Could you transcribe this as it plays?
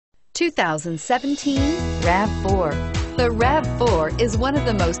2017 RAV4. The RAV4 is one of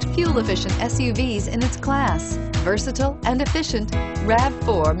the most fuel-efficient SUVs in its class. Versatile and efficient,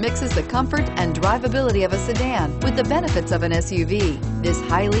 RAV4 mixes the comfort and drivability of a sedan with the benefits of an SUV. This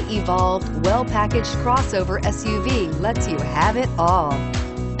highly evolved, well-packaged crossover SUV lets you have it all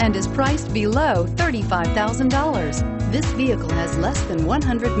and is priced below $35,000. This vehicle has less than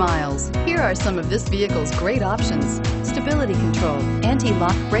 100 miles. Here are some of this vehicle's great options: stability control,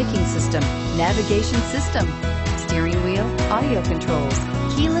 anti-lock braking system, navigation system, steering wheel audio controls,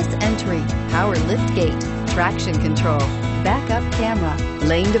 keyless entry, power lift gate, traction control, backup camera,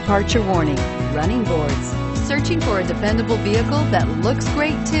 lane departure warning, running boards. Searching for a dependable vehicle that looks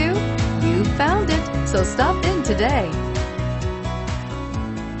great too? You found it, so stop in today.